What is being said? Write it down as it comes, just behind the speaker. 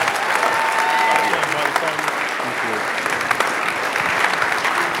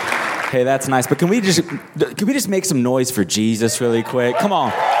Hey, that's nice. But can we just make some noise for Jesus really quick? Come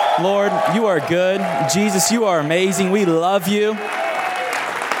on. Lord, you are good. Jesus, you are amazing. We love you.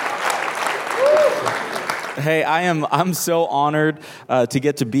 Hey, I'm so honored to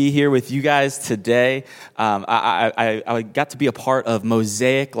get to be here with you guys today. I got to be a part of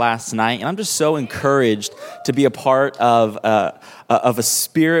Mosaic last night, and I'm just so encouraged to be a part of a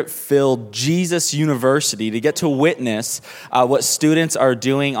Spirit-filled Jesus University, to get to witness what students are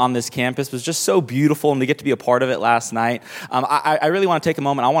doing on this campus. It was just so beautiful, and to get to be a part of it last night. I really want to take a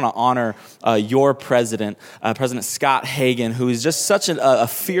moment. I want to honor your president, President Scott Hagan, who is just such a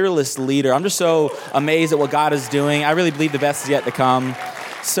fearless leader. I'm just so amazed at what God is doing. I really believe the best is yet to come.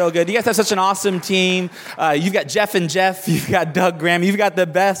 So good. You guys have such an awesome team. You've got Jeff and Jeff. You've got Doug Graham. You've got the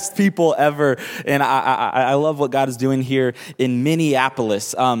best people ever. And I love what God is doing here in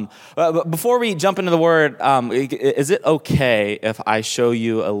Minneapolis. But before we jump into the word, is it okay if I show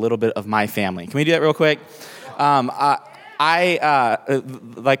you a little bit of my family? Can we do that real quick?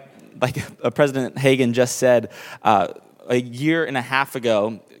 Like President Hagan just said, a year and a half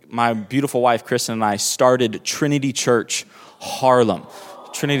ago, my beautiful wife, Kristen, and I started Trinity Church Harlem.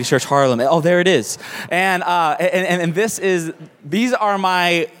 Trinity Church Harlem. Oh, there it is. And these are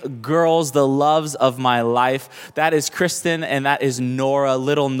my girls, the loves of my life. That is Kristen and that is Nora,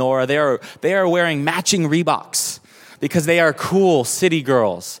 little Nora. They are wearing matching Reeboks because they are cool city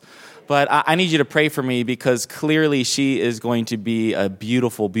girls. But I need you to pray for me because clearly she is going to be a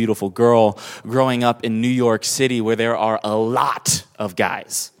beautiful, beautiful girl growing up in New York City where there are a lot of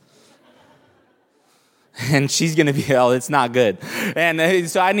guys. And she's going to be, it's not good. And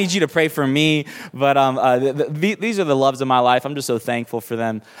so I need you to pray for me. But these are the loves of my life. I'm just so thankful for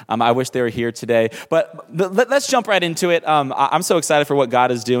them. I wish they were here today. But let's jump right into it. I'm so excited for what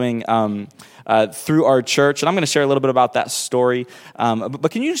God is doing through our church. And I'm going to share a little bit about that story. But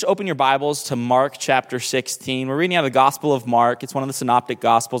can you just open your Bibles to Mark chapter 16? We're reading out of the Gospel of Mark. It's one of the synoptic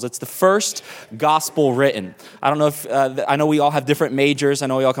Gospels. It's the first gospel written. I don't know if, I know we all have different majors. I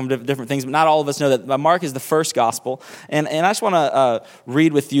know we all come to different things, but not all of us know that Mark is the first gospel. And I just want to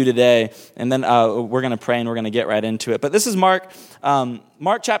read with you today, and then we're going to pray and we're going to get right into it. But this is Mark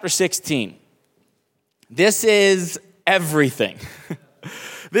chapter 16. This is everything.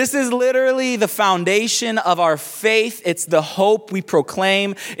 This is literally the foundation of our faith. It's the hope we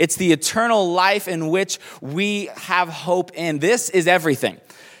proclaim. It's the eternal life in which we have hope in. This is everything.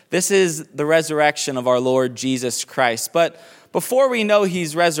 This is the resurrection of our Lord Jesus Christ. But before we know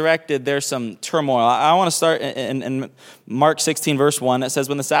he's resurrected, there's some turmoil. I want to start in Mark 16, verse 1. It says,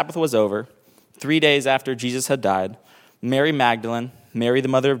 when the Sabbath was over, 3 days after Jesus had died, Mary Magdalene, Mary the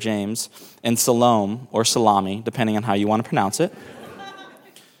mother of James, and Salome, or Salami, depending on how you want to pronounce it,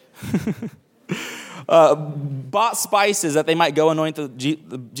 bought spices that they might go anoint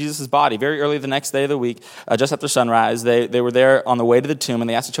Jesus' body. Very early the next day of the week, just after sunrise, they were there on the way to the tomb, and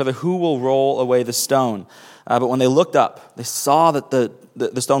they asked each other, who will roll away the stone? But when they looked up, they saw that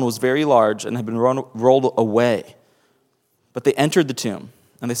the stone was very large and had been rolled away. But they entered the tomb,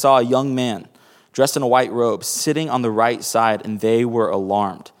 and they saw a young man dressed in a white robe sitting on the right side, and they were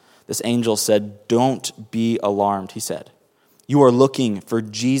alarmed. This angel said, don't be alarmed, he said. You are looking for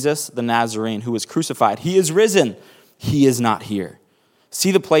Jesus the Nazarene who was crucified. He is risen. He is not here.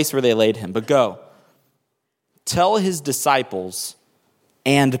 See the place where they laid him. But go, tell his disciples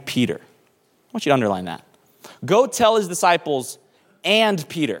and Peter. I want you to underline that. Go tell his disciples and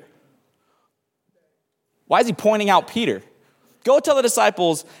Peter. Why is he pointing out Peter? Go tell the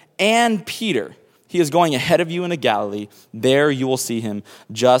disciples and Peter. He is going ahead of you into Galilee. There you will see him,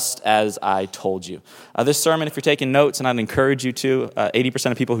 just as I told you. This sermon, if you're taking notes, and I'd encourage you to,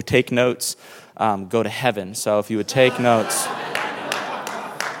 80% of people who take notes go to heaven. So if you would take notes,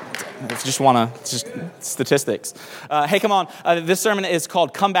 just statistics. Hey, come on. This sermon is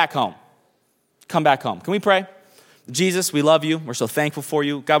called Come Back Home. Come Back Home. Can we pray? Jesus, we love you. We're so thankful for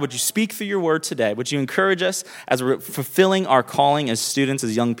you. God, would you speak through your word today? Would you encourage us as we're fulfilling our calling as students,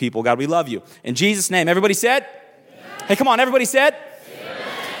 as young people? God, we love you. In Jesus' name, everybody said? Amen. Hey, come on, everybody said?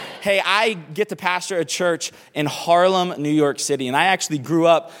 Hey, I get to pastor a church in Harlem, New York City, and I actually grew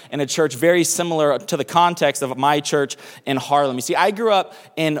up in a church very similar to the context of my church in Harlem. You see, I grew up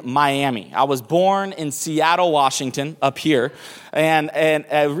in Miami. I was born in Seattle, Washington, up here, and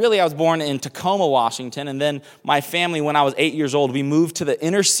really I was born in Tacoma, Washington, and then my family, when I was 8 years old, we moved to the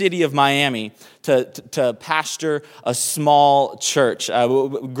inner city of Miami to pastor a small church.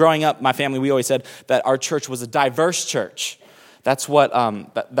 Growing up, my family, we always said that our church was a diverse church. That's what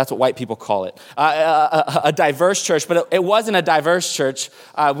white people call it. A diverse church, but it wasn't a diverse church.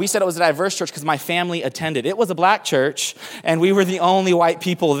 We said it was a diverse church because my family attended. It was a black church, and we were the only white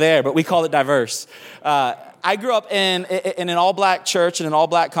people there, but we called it diverse. I grew up in an all-black church in an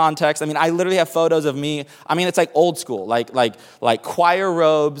all-black context. I mean, I literally have photos of me. I mean, it's like old school, like choir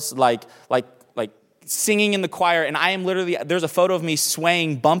robes, like singing in the choir, and I am literally, there's a photo of me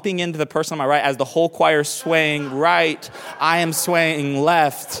swaying, bumping into the person on my right as the whole choir is swaying right. I am swaying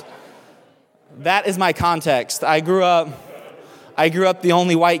left. That is my context. I grew up the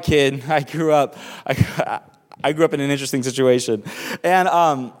only white kid. I grew up in an interesting situation.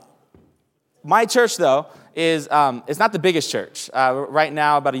 And my church, though, is not the biggest church. Right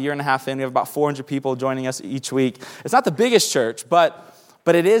now, about a year and a half in, we have about 400 people joining us each week. It's not the biggest church, but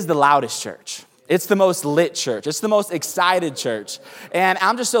it is the loudest church. It's the most lit church. It's the most excited church. And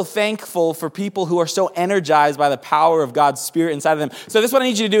I'm just so thankful for people who are so energized by the power of God's Spirit inside of them. So this is what I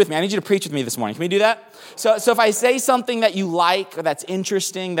need you to do with me. I need you to preach with me this morning. Can we do that? So if I say something that you like, or that's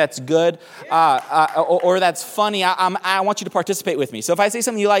interesting, that's good, or that's funny, I want you to participate with me. So if I say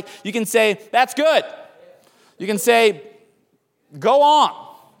something you like, you can say, that's good. You can say, go on.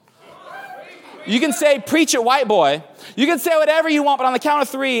 You can say, preach it, white boy. You can say whatever you want, but on the count of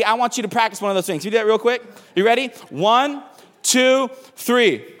 3, I want you to practice one of those things. Can you do that real quick? You ready? 1, 2,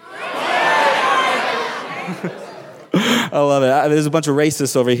 3. I love it. There's a bunch of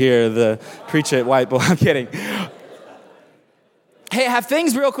racists over here. The preach it, white boy. I'm kidding. Hey, have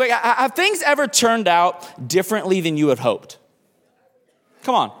things ever turned out differently than you had hoped?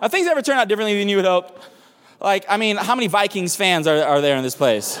 Come on. Have things ever turned out differently than you had hoped? Like, I mean, how many Vikings fans are there in this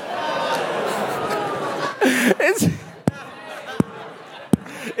place?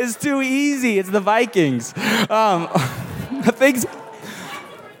 It's too easy. It's the Vikings.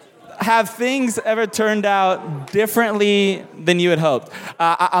 Have things ever turned out differently than you had hoped?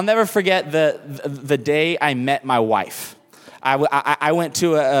 I'll never forget the day I met my wife. I went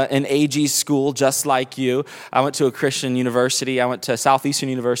to an AG school just like you. I went to a Christian university. I went to Southeastern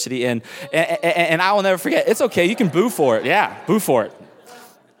University, and I will never forget. It's okay. You can boo for it. Yeah, boo for it.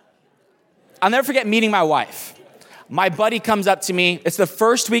 I'll never forget meeting my wife. My buddy comes up to me. It's the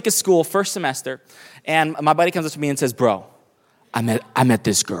first week of school, first semester. And my buddy comes up to me and says, bro, I met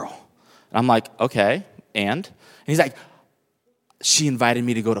this girl. And I'm like, okay, and he's like, she invited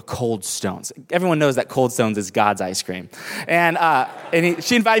me to go to Cold Stones. Everyone knows that Cold Stones is God's ice cream. And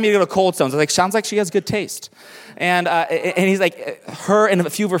she invited me to go to Cold Stones. I was like, sounds like she has good taste. And he's like, her and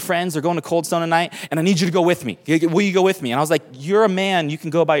a few of her friends are going to Cold Stone tonight, and I need you to go with me. Will you go with me? And I was like, you're a man. You can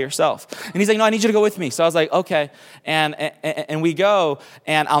go by yourself. And he's like, no, I need you to go with me. So I was like, okay. And we go,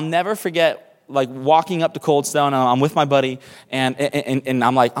 and I'll never forget, like walking up to Cold Stone, I'm with my buddy, and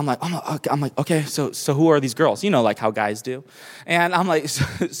I'm like, okay, so who are these girls? You know, like how guys do. And I'm like,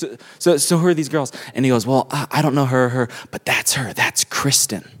 so who are these girls? And he goes, well, I don't know her, but that's her. That's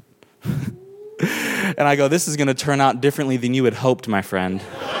Kristen. And I go, this is going to turn out differently than you had hoped, my friend.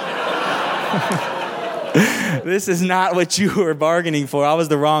 This is not what you were bargaining for. I was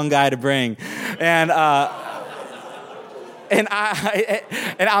the wrong guy to bring. And I'll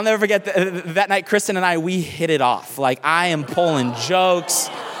never forget that night, Kristen and I, we hit it off. Like, I am pulling jokes.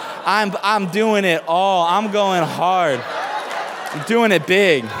 I'm doing it all. I'm going hard. I'm doing it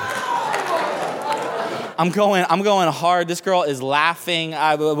big. I'm going hard. This girl is laughing.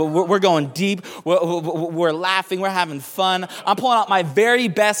 We're going deep. We're laughing. We're having fun. I'm pulling out my very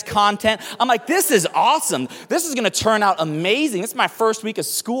best content. I'm like, this is awesome. This is going to turn out amazing. This is my first week of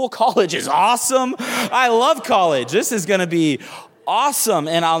school. College is awesome. I love college. This is going to be awesome.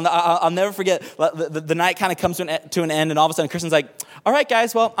 And I'll never forget, the night kind of comes to an end, and all of a sudden, Kristen's like, all right,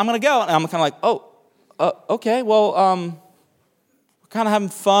 guys, well, I'm going to go. And I'm kind of like, okay, well, kind of having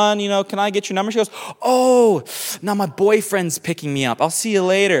fun, you know, can I get your number? She goes, oh, now my boyfriend's picking me up. I'll see you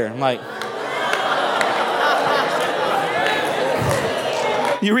later. I'm like,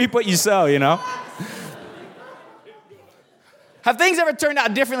 you reap what you sow, you know? Have things ever turned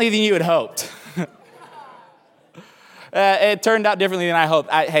out differently than you had hoped? It turned out differently than I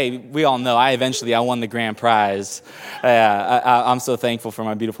hoped. Hey, we all know I won the grand prize. I'm so thankful for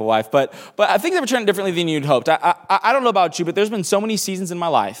my beautiful wife. But things ever turned out differently than you'd hoped. I don't know about you, but there's been so many seasons in my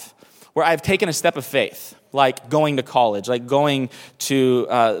life where I've taken a step of faith, like going to college, like going to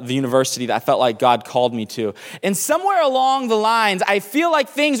the university that I felt like God called me to. And somewhere along the lines, I feel like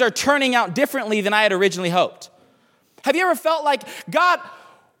things are turning out differently than I had originally hoped. Have you ever felt like, God,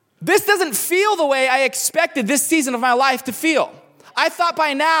 this doesn't feel the way I expected this season of my life to feel? I thought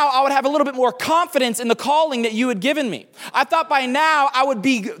by now I would have a little bit more confidence in the calling that you had given me. I thought by now I would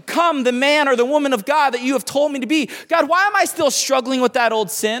become the man or the woman of God that you have told me to be. God, why am I still struggling with that old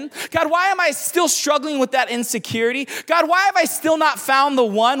sin? God, why am I still struggling with that insecurity? God, why have I still not found the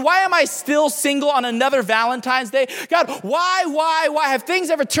one? Why am I still single on another Valentine's Day? God, why have things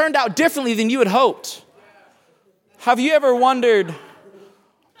ever turned out differently than you had hoped? Have you ever wondered,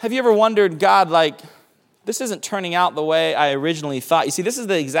 God, like, this isn't turning out the way I originally thought? You see, this is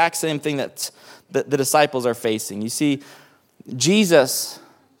the exact same thing that the disciples are facing. You see, Jesus,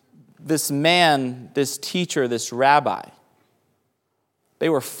 this man, this teacher, this rabbi, they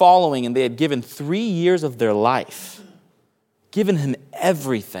were following and they had given 3 years of their life, given him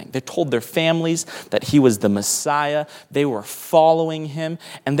everything. They told their families that he was the Messiah. They were following him.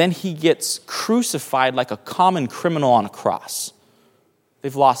 And then he gets crucified like a common criminal on a cross.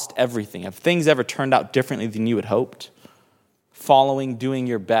 They've lost everything. Have things ever turned out differently than you had hoped? Following, doing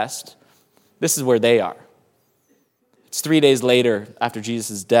your best. This is where they are. It's 3 days later after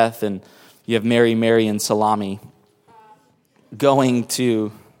Jesus' death, and you have Mary, and Salome going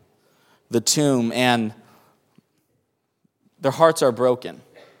to the tomb, and their hearts are broken.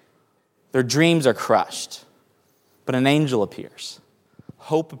 Their dreams are crushed. But an angel appears.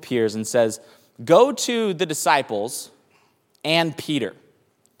 Hope appears and says, go to the disciples and Peter.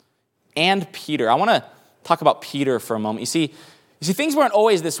 And Peter. I want to talk about Peter for a moment. You see, things weren't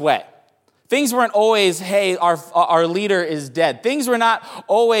always this way. Things weren't always, hey, our leader is dead. Things were not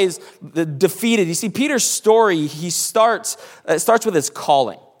always defeated. You see, Peter's story, it starts with his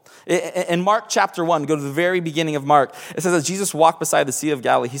calling. In Mark chapter 1, go to the very beginning of Mark, it says, as Jesus walked beside the Sea of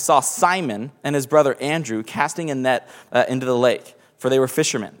Galilee, he saw Simon and his brother Andrew casting a net into the lake, for they were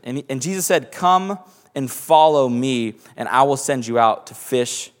fishermen. And Jesus said, come and follow me, and I will send you out to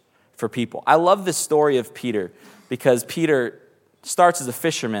fish for people. I love this story of Peter because Peter starts as a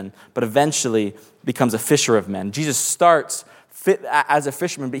fisherman, but eventually becomes a fisher of men. Jesus starts as a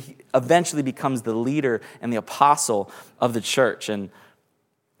fisherman, but he eventually becomes the leader and the apostle of the church. And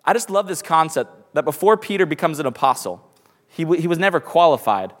I just love this concept that before Peter becomes an apostle, he was never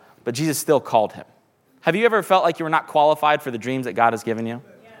qualified, but Jesus still called him. Have you ever felt like you were not qualified for the dreams that God has given you?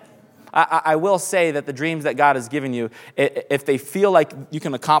 I will say that the dreams that God has given you, if they feel like you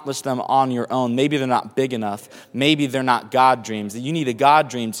can accomplish them on your own, maybe they're not big enough. Maybe they're not God dreams. You need a God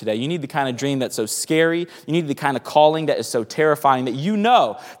dream today. You need the kind of dream that's so scary. You need the kind of calling that is so terrifying that you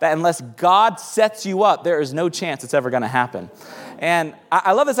know that unless God sets you up, there is no chance it's ever going to happen. And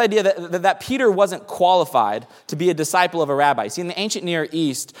I love this idea that Peter wasn't qualified to be a disciple of a rabbi. See, in the ancient Near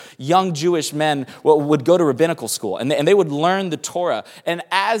East, young Jewish men would go to rabbinical school, and they would learn the Torah. And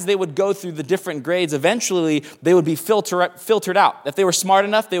as they would go through the different grades, eventually they would be filtered out. If they were smart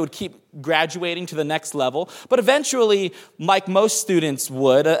enough, they would keep graduating to the next level. But eventually, like most students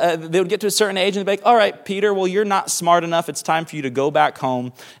would, they would get to a certain age and they'd be like, all right, Peter, well, you're not smart enough. It's time for you to go back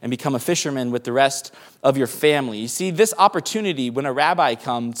home and become a fisherman with the rest of your family. You see, this opportunity when a rabbi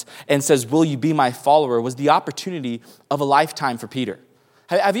comes and says, will you be my follower, was the opportunity of a lifetime for Peter.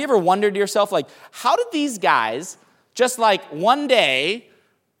 Have you ever wondered to yourself, like, how did these guys, just like one day,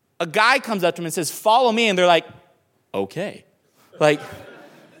 a guy comes up to them and says, follow me, and they're like, okay. Like,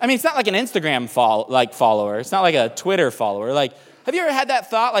 I mean, it's not like an Instagram follower. It's not like a Twitter follower. Like, have you ever had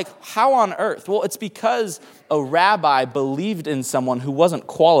that thought? Like, how on earth? Well, it's because a rabbi believed in someone who wasn't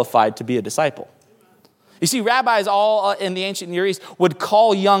qualified to be a disciple. You see, rabbis all in the ancient Near East would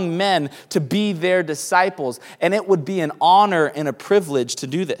call young men to be their disciples, and it would be an honor and a privilege to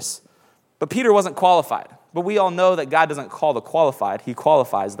do this. But Peter wasn't qualified. But we all know that God doesn't call the qualified. He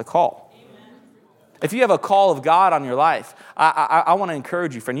qualifies the call. If you have a call of God on your life, I want to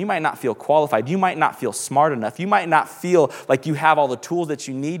encourage you, friend. You might not feel qualified. You might not feel smart enough. You might not feel like you have all the tools that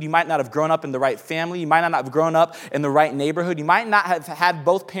you need. You might not have grown up in the right family. You might not have grown up in the right neighborhood. You might not have had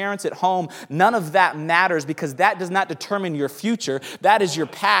both parents at home. None of that matters because that does not determine your future. That is your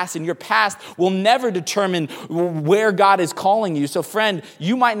past, and your past will never determine where God is calling you. So, friend,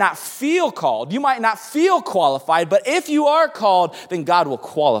 you might not feel called. You might not feel qualified, but if you are called, then God will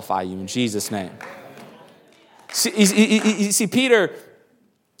qualify you in Jesus' name. You see, Peter,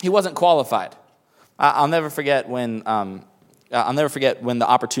 he wasn't qualified. I'll never forget when the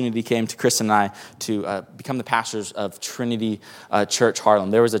opportunity came to Chris and I to become the pastors of Trinity Church Harlem.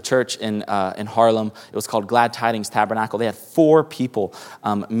 There was a church in Harlem. It was called Glad Tidings Tabernacle. They had 4 people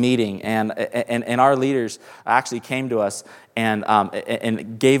meeting, and our leaders actually came to us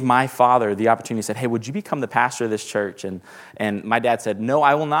and gave my father the opportunity. Said, "Hey, would you become the pastor of this church?" And my dad said, "No,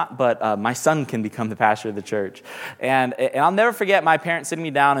 I will not, but my son can become the pastor of the church." And I'll never forget my parents sitting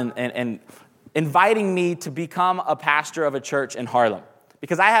me down and inviting me to become a pastor of a church in Harlem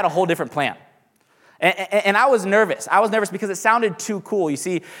because I had a whole different plan. And I was nervous. I was nervous because it sounded too cool. You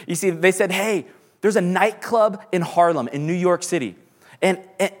see, they said, hey, there's a nightclub in Harlem in New York City. And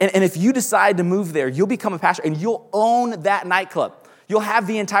if you decide to move there, you'll become a pastor and you'll own that nightclub. You'll have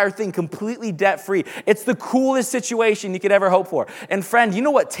the entire thing completely debt-free. It's the coolest situation you could ever hope for. And friend, you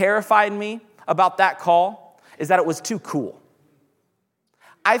know what terrified me about that call? Is that it was too cool.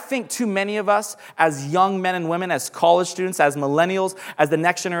 I think too many of us as young men and women, as college students, as millennials, as the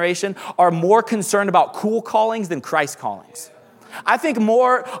next generation, are more concerned about cool callings than Christ callings. I think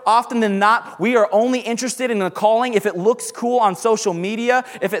more often than not, we are only interested in a calling if it looks cool on social media,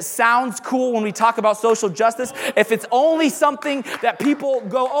 if it sounds cool when we talk about social justice, if it's only something that people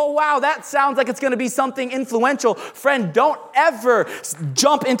go, oh, wow, that sounds like it's going to be something influential. Friend, don't ever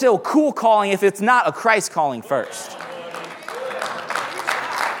jump into a cool calling if it's not a Christ calling first.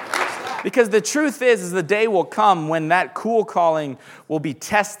 Because the truth is the day will come when that cool calling will be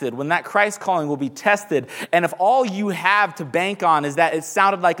tested, when that Christ calling will be tested. And if all you have to bank on is that it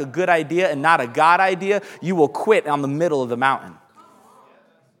sounded like a good idea and not a God idea, you will quit on the middle of the mountain.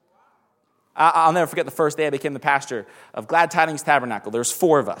 I'll never forget the first day I became the pastor of Glad Tidings Tabernacle. There's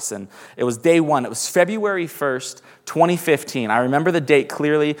 4 of us, and it was day 1. It was February 1st, 2015. I remember the date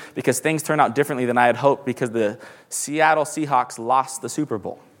clearly because things turned out differently than I had hoped because the Seattle Seahawks lost the Super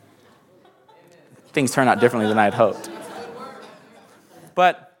Bowl. Things turned out differently than I had hoped.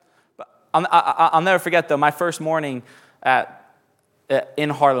 But I'll never forget, though, my first morning in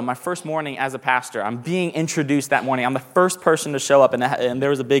Harlem, my first morning as a pastor. I'm being introduced that morning. I'm the first person to show up, and there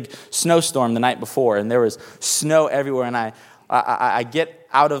was a big snowstorm the night before, and there was snow everywhere. And I get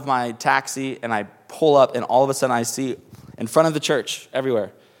out of my taxi, and I pull up, and all of a sudden I see in front of the church,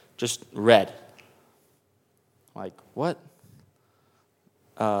 everywhere, just red. Like, what?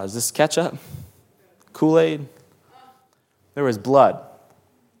 Is this ketchup? Kool-Aid? There was blood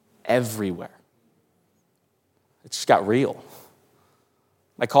everywhere. It just got real.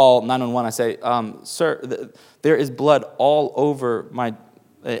 I call 911. I say, sir, there is blood all over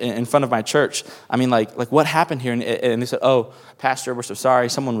in front of my church. I mean, like what happened here? And they said, oh, Pastor, we're so sorry.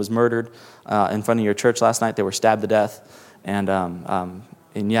 Someone was murdered in front of your church last night. They were stabbed to death. And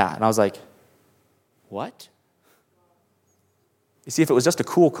yeah. And I was like, what? You see, if it was just a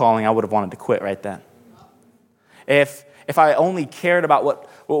cool calling, I would have wanted to quit right then. If I only cared about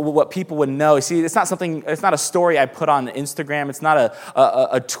what people would know. You see, it's not a story I put on Instagram. It's not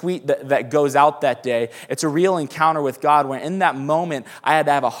a tweet that goes out that day. It's a real encounter with God where in that moment I had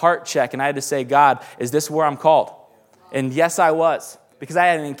to have a heart check and I had to say, God, is this where I'm called? And yes, I was. Because I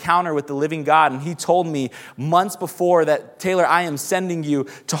had an encounter with the living God, and he told me months before that, Taylor, I am sending you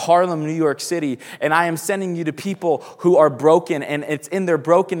to Harlem, New York City, and I am sending you to people who are broken, and it's in their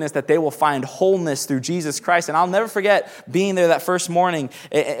brokenness that they will find wholeness through Jesus Christ. And I'll never forget being there that first morning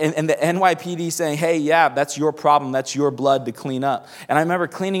and the NYPD saying, hey, yeah, that's your problem, that's your blood to clean up. And I remember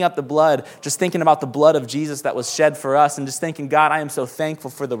cleaning up the blood, just thinking about the blood of Jesus that was shed for us, and just thinking, God, I am so thankful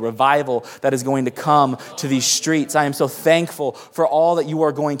for the revival that is going to come to these streets. I am so thankful for all that you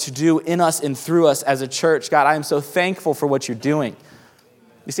are going to do in us and through us as a church. God, I am so thankful for what you're doing.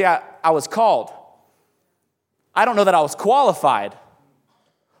 You see, I was called. I don't know that I was qualified,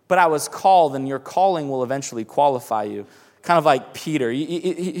 but I was called, and your calling will eventually qualify you. Kind of like Peter.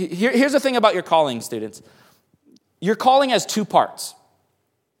 Here's the thing about your calling, students. Your calling has 2 parts.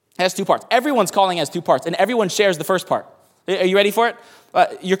 It has 2 parts. Everyone's calling has 2 parts, and everyone shares the first part. Are you ready for it?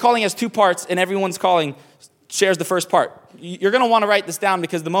 Your calling has 2 parts, and everyone's calling shares the first part. You're going to want to write this down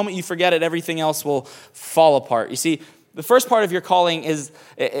because the moment you forget it, everything else will fall apart. You see, the first part of your calling is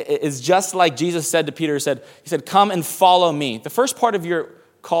just like Jesus said to Peter. He said, come and follow me. The first part of your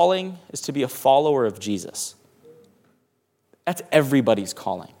calling is to be a follower of Jesus. That's everybody's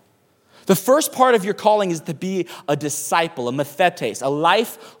calling. The first part of your calling is to be a disciple, a methetes, a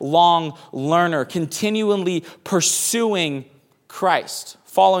lifelong learner, continually pursuing Christ,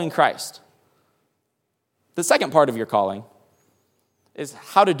 following Christ. The second part of your calling is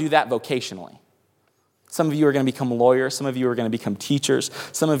how to do that vocationally. Some of you are going to become lawyers. Some of you are going to become teachers.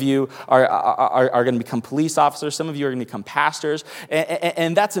 Some of you are going to become police officers. Some of you are going to become pastors.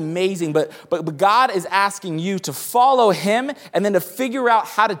 And that's amazing. But God is asking you to follow him and then to figure out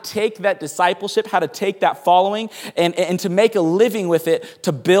how to take that discipleship, how to take that following, and to make a living with it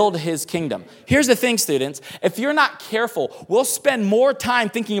to build his kingdom. Here's the thing, students. If you're not careful, we'll spend more time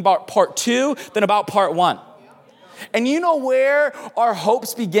thinking about part 2 than about part 1. And you know where our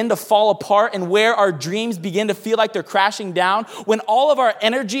hopes begin to fall apart and where our dreams begin to feel like they're crashing down? When all of our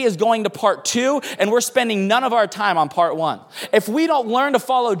energy is going to part 2 and we're spending none of our time on part 1. If we don't learn to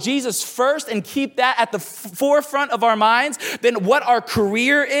follow Jesus first and keep that at the forefront of our minds, then what our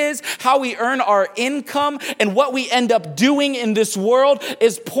career is, how we earn our income, and what we end up doing in this world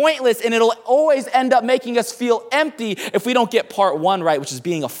is pointless, and it'll always end up making us feel empty if we don't get part 1 right, which is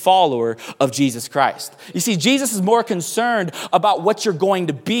being a follower of Jesus Christ. You see, Jesus is more concerned about what you're going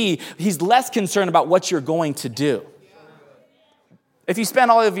to be. He's less concerned about what you're going to do. If you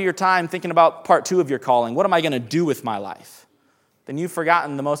spend all of your time thinking about part 2 of your calling, what am I going to do with my life? Then you've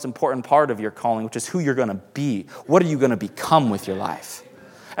forgotten the most important part of your calling, which is who you're going to be. What are you going to become with your life?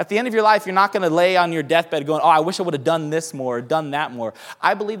 At the end of your life, you're not going to lay on your deathbed going, oh, I wish I would have done this more or done that more.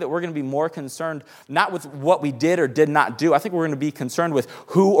 I believe that we're going to be more concerned not with what we did or did not do. I think we're going to be concerned with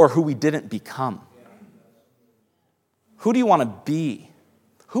who or who we didn't become. Who do you want to be?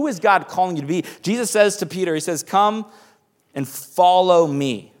 Who is God calling you to be? Jesus says to Peter, he says, come and follow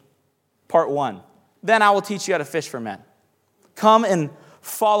me. Part 1. Then I will teach you how to fish for men. Come and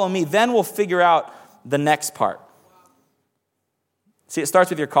follow me. Then we'll figure out the next part. See, it starts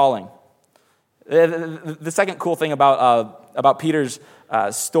with your calling. The second cool thing about Peter's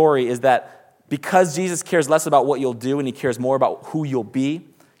story is that because Jesus cares less about what you'll do and he cares more about who you'll be,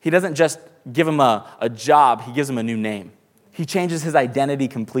 he doesn't just give him a job, he gives him a new name. He changes his identity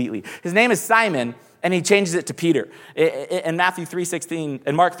completely. His name is Simon, and he changes it to Peter. In Matthew 3:16,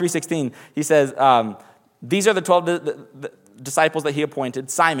 in Mark 3:16, he says, these are the 12 disciples that he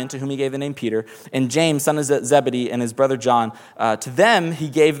appointed, Simon, to whom he gave the name Peter, and James, son of Zebedee, and his brother John. To them, he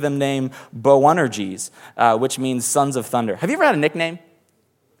gave them name Boanerges, which means sons of thunder. Have you ever had a nickname?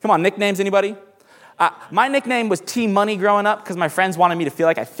 Come on, nicknames, anybody? My nickname was T-Money growing up because my friends wanted me to feel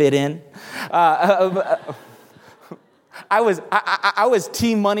like I fit in. I was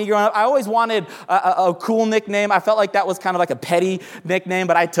T-Money growing up. I always wanted a cool nickname. I felt like that was kind of like a petty nickname,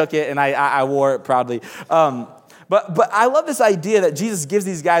 but I took it and I wore it proudly. But I love this idea that Jesus gives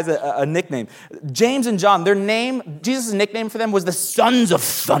these guys a nickname. James and John, their name, Jesus' nickname for them was the Sons of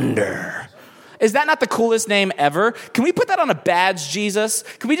Thunder. Is that not the coolest name ever? Can we put that on a badge, Jesus?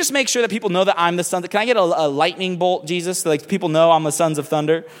 Can we just make sure that people know that I'm the Son? Can I get a lightning bolt, Jesus, so like people know I'm the Sons of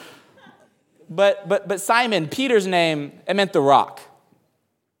Thunder? But Simon, Peter's name, it meant the rock.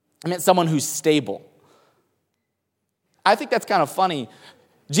 It meant someone who's stable. I think that's kind of funny.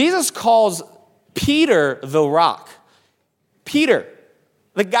 Jesus calls Peter the rock. Peter,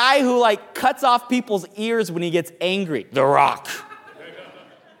 the guy who like cuts off people's ears when he gets angry. The rock.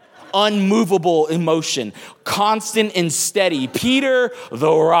 Unmovable emotion. Constant and steady. Peter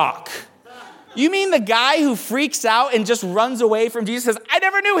the rock. You mean the guy who freaks out and just runs away from Jesus, says, I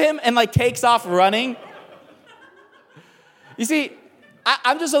never knew him, and like takes off running? You see,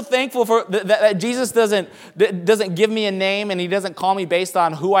 I'm just so thankful for that Jesus doesn't give me a name and he doesn't call me based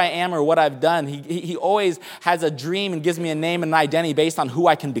on who I am or what I've done. He always has a dream and gives me a name and an identity based on who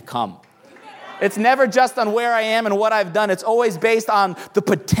I can become. It's never just on where I am and what I've done. It's always based on the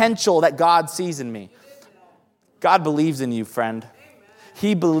potential that God sees in me. God believes in you, friend.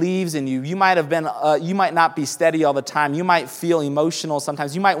 He believes in you. You might not be steady all the time. You might feel emotional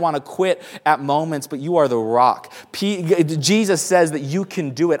sometimes. You might want to quit at moments, but you are the rock. Jesus says that you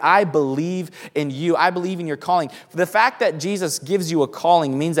can do it. I believe in you. I believe in your calling. The fact that Jesus gives you a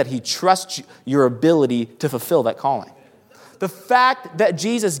calling means that he trusts your ability to fulfill that calling. The fact that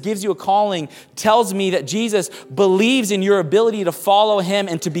Jesus gives you a calling tells me that Jesus believes in your ability to follow him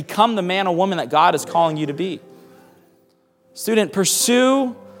and to become the man or woman that God is calling you to be. Student,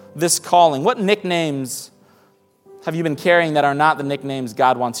 pursue this calling. What nicknames have you been carrying that are not the nicknames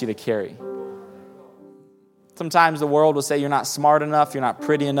God wants you to carry? Sometimes the world will say you're not smart enough, you're not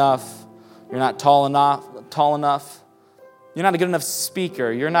pretty enough, you're not tall enough, you're not a good enough speaker,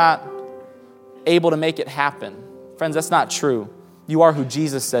 you're not able to make it happen. Friends, that's not true. You are who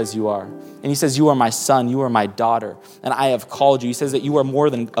Jesus says you are. And he says, you are my son, you are my daughter, and I have called you. He says that you are more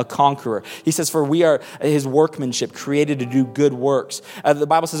than a conqueror. He says, for we are his workmanship, created to do good works. The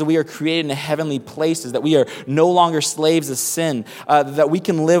Bible says that we are created in heavenly places, that we are no longer slaves of sin, that we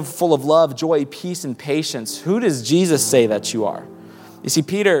can live full of love, joy, peace, and patience. Who does Jesus say that you are? You see,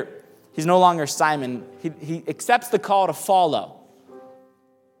 Peter, he's no longer Simon. He accepts the call to follow.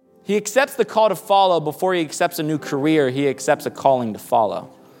 He accepts the call to follow before he accepts a new career. He accepts a calling to follow.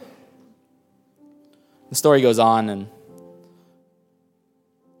 The story goes on, and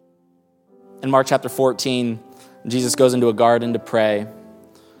in Mark chapter 14, Jesus goes into a garden to pray,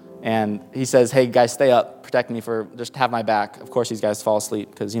 and he says, hey, guys, stay up, protect me, just have my back. Of course, these guys fall asleep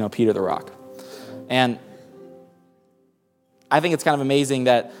because, Peter the rock. And I think it's kind of amazing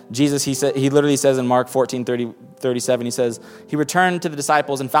that Jesus, he literally says in Mark 14:37, he says, he returned to the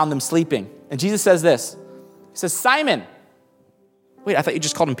disciples and found them sleeping. And Jesus says this. He says, Simon. Wait, I thought you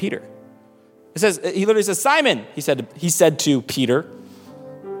just called him Peter. He literally says, Simon, he said to Peter.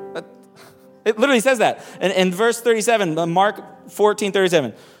 It literally says that. And in verse 37, Mark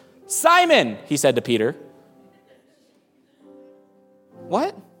 14:37, Simon, he said to Peter.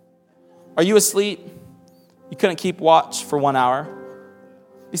 What? Are you asleep? You couldn't keep watch for 1 hour?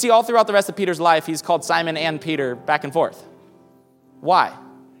 You see, all throughout the rest of Peter's life, he's called Simon and Peter back and forth. Why?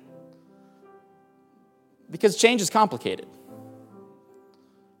 Because change is complicated.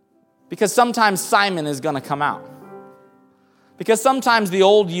 Because sometimes Simon is going to come out. Because sometimes the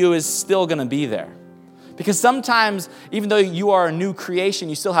old you is still going to be there. Because sometimes, even though you are a new creation,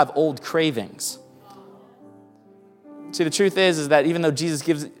 you still have old cravings. See, the truth is that even though Jesus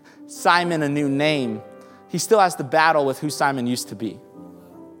gives Simon a new name, he still has to battle with who Simon used to be.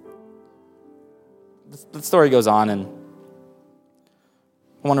 The story goes on, and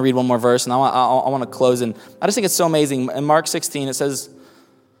I want to read one more verse, and I want to close. And I just think it's so amazing. In Mark 16, it says,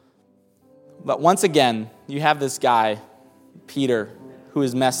 but once again, you have this guy, Peter, who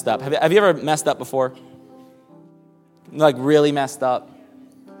is messed up. Have you ever messed up before? Like really messed up?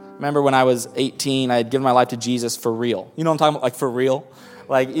 Remember when I was 18, I had given my life to Jesus for real. You know what I'm talking about? Like for real?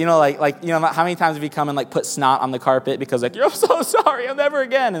 Like how many times have you come and like put snot on the carpet because like, you're so sorry, I'll never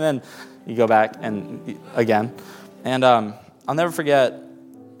again. And then you go back and again. And I'll never forget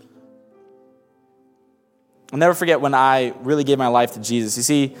when I really gave my life to Jesus. You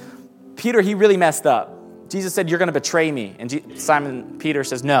see, Peter, he really messed up. Jesus said, you're going to betray me. And Simon Peter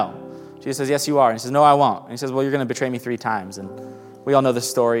says, no. Jesus says, yes, you are. And he says, no, I won't. And he says, well, you're going to betray me 3 times. And we all know this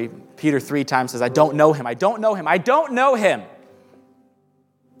story. Peter 3 times says, I don't know him. I don't know him. I don't know him.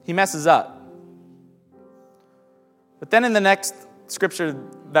 He messes up. But then in the next scripture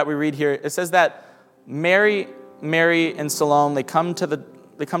that we read here, it says that Mary and Salome, they come to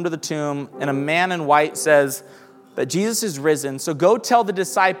the tomb, and a man in white says that Jesus is risen. So go tell the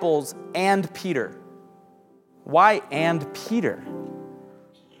disciples and Peter. Why and Peter?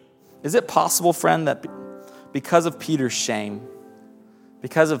 Is it possible, friend, that because of Peter's shame,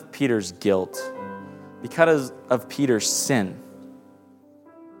 because of Peter's guilt, because of Peter's sin,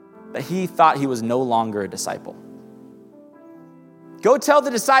 that he thought he was no longer a disciple? Go tell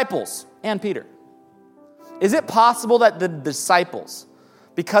the disciples and Peter. Is it possible that the disciples,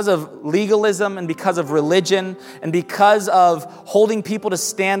 because of legalism and because of religion and because of holding people to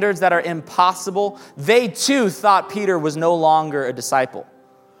standards that are impossible, they too thought Peter was no longer a disciple?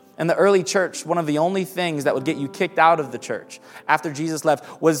 In the early church, one of the only things that would get you kicked out of the church after Jesus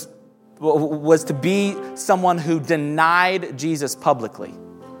left was to be someone who denied Jesus publicly.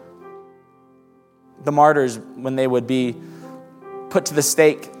 The martyrs, when they would be put to the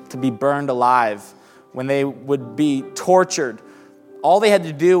stake to be burned alive, when they would be tortured, all they had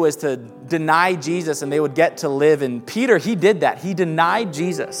to do was to deny Jesus and they would get to live. And Peter, he did that. He denied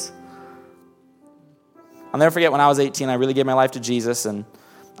Jesus. I'll never forget when I was 18, I really gave my life to Jesus, and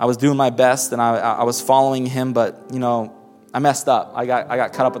I was doing my best, and I was following him, but, I messed up. I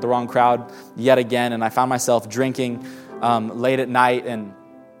got caught up with the wrong crowd yet again, and I found myself drinking late at night, and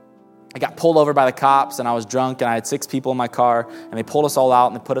I got pulled over by the cops, and I was drunk, and I had 6 people in my car, and they pulled us all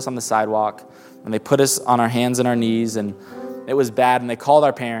out, and they put us on the sidewalk, and they put us on our hands and our knees, and it was bad, and they called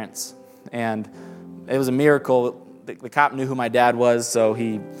our parents, and it was a miracle. The cop knew who my dad was, so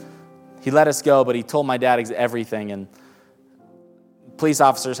he let us go, but he told my dad everything, and police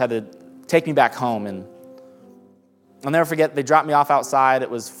officers had to take me back home, and I'll never forget, they dropped me off outside. It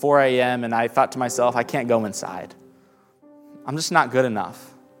was 4 a.m., and I thought to myself, I can't go inside. I'm just not good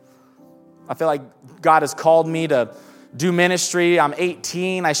enough. I feel like God has called me to do ministry. I'm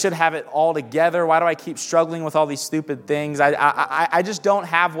 18. I should have it all together. Why do I keep struggling with all these stupid things? I just don't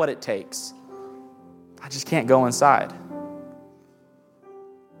have what it takes. I just can't go inside.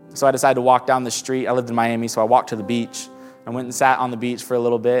 So I decided to walk down the street. I lived in Miami, so I walked to the beach. I went and sat on the beach for a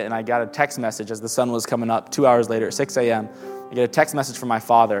little bit, and I got a text message as the sun was coming up 2 hours later at 6 a.m. I get a text message from my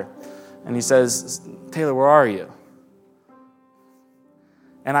father, and he says, Taylor, where are you?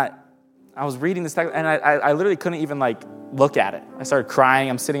 And I was reading this text, and I literally couldn't even look at it. I started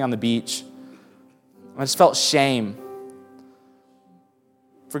crying. I'm sitting on the beach. I just felt shame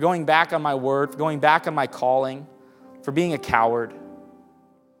for going back on my word, for going back on my calling, for being a coward.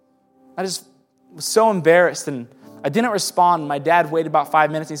 I just was so embarrassed, and I didn't respond. My dad waited about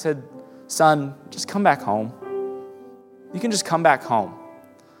 5 minutes. He said, son, just come back home. You can just come back home.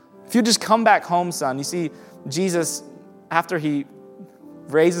 If you just come back home, son. You see, Jesus, after he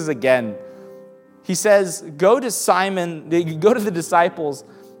raises again, He says, go to the disciples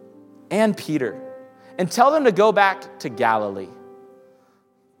and Peter and tell them to go back to Galilee.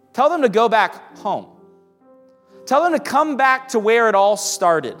 Tell them to go back home. Tell them to come back to where it all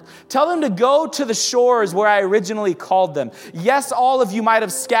started. Tell them to go to the shores where I originally called them. Yes, all of you might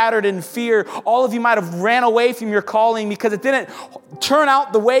have scattered in fear. All of you might have ran away from your calling because it didn't turn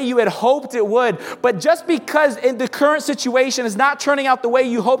out the way you had hoped it would. But just because the current situation is not turning out the way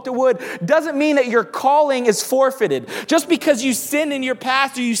you hoped it would, doesn't mean that your calling is forfeited. Just because you sin in your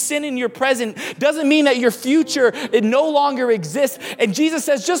past or you sin in your present, doesn't mean that your future, it no longer exists. And Jesus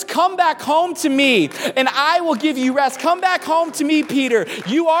says, just come back home to me and I will give you rest. Come back home to me, Peter.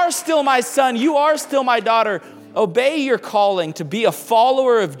 You are still my son. You are still my daughter. Obey your calling to be a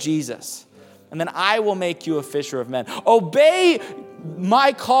follower of Jesus, and then I will make you a fisher of men. Obey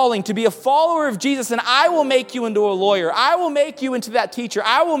my calling to be a follower of Jesus, and I will make you into a lawyer. I will make you into that teacher.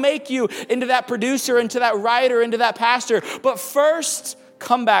 I will make you into that producer, into that writer, into that pastor. But first,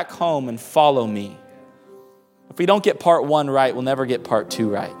 come back home and follow me. If we don't get part 1 right, we'll never get part 2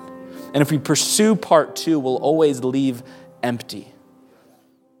 right. And if we pursue part 2, we'll always leave empty.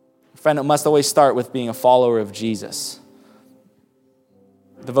 Friend, it must always start with being a follower of Jesus.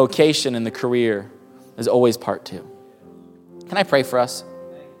 The vocation and the career is always part 2. Can I pray for us?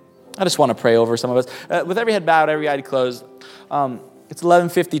 I just want to pray over some of us. With every head bowed, every eye closed. It's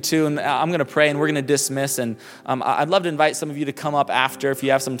 11:52, and I'm going to pray, and we're going to dismiss. And I'd love to invite some of you to come up after, if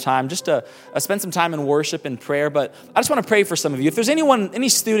you have some time, just to spend some time in worship and prayer. But I just want to pray for some of you. If there's any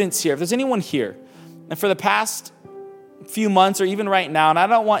students here, if there's anyone here, and for the past few months or even right now, and I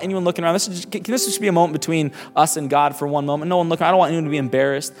don't want anyone looking around, this should be a moment between us and God for one moment. No one looking. I don't want anyone to be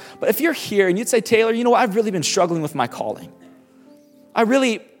embarrassed. But if you're here and you'd say, Taylor, you know what? I've really been struggling with my calling. I've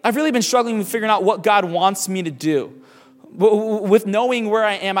really been struggling with figuring out what God wants me to do. With knowing where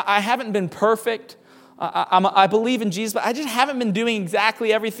I am, I haven't been perfect. I believe in Jesus, but I just haven't been doing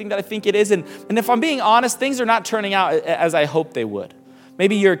exactly everything that I think it is. And if I'm being honest, things are not turning out as I hoped they would.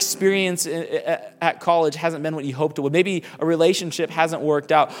 Maybe your experience at college hasn't been what you hoped it would. Maybe a relationship hasn't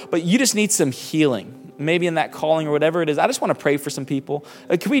worked out, but you just need some healing. Maybe in that calling or whatever it is. I just want to pray for some people.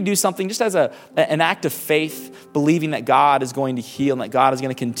 Can we do something just as an act of faith, believing that God is going to heal and that God is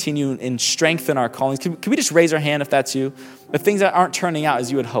going to continue and strengthen our callings? Can we just raise our hand if that's you? If things that aren't turning out as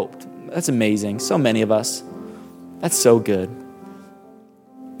you had hoped. That's amazing. So many of us. That's so good.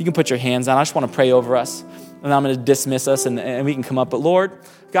 You can put your hands down. I just want to pray over us. And I'm going to dismiss us and we can come up. But Lord,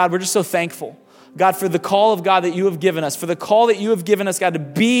 God, we're just so thankful. God, for the call of God that you have given us. For the call that you have given us, God, to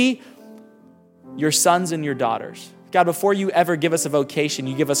be your sons and your daughters. God, before you ever give us a vocation,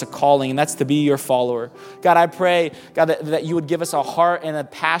 you give us a calling, and that's to be your follower. God, I pray, God, that you would give us a heart and a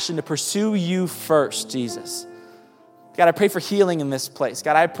passion to pursue you first, Jesus. God, I pray for healing in this place.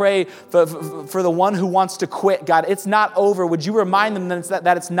 God, I pray for the one who wants to quit. God, it's not over. Would you remind them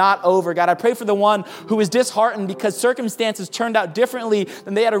that it's not over? God, I pray for the one who is disheartened because circumstances turned out differently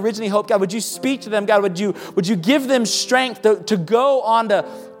than they had originally hoped. God, would you speak to them? God, would you give them strength to go on, to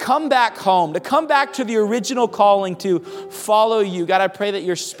come back home, to come back to the original calling, to follow you? God, I pray that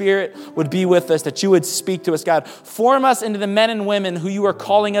your Spirit would be with us, that you would speak to us. God, form us into the men and women who you are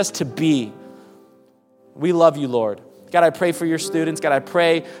calling us to be. We love you, Lord. God, I pray for your students. God, I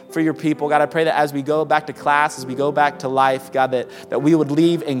pray for your people. God, I pray that as we go back to class, as we go back to life, God, that we would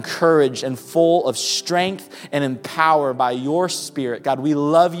leave encouraged and full of strength and empowered by your Spirit. God, we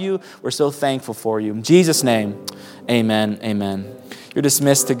love you. We're so thankful for you. In Jesus' name, amen, amen. You're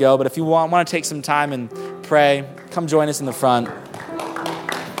dismissed to go, but if you want to take some time and pray, come join us in the front.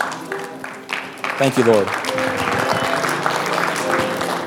 Thank you, Lord.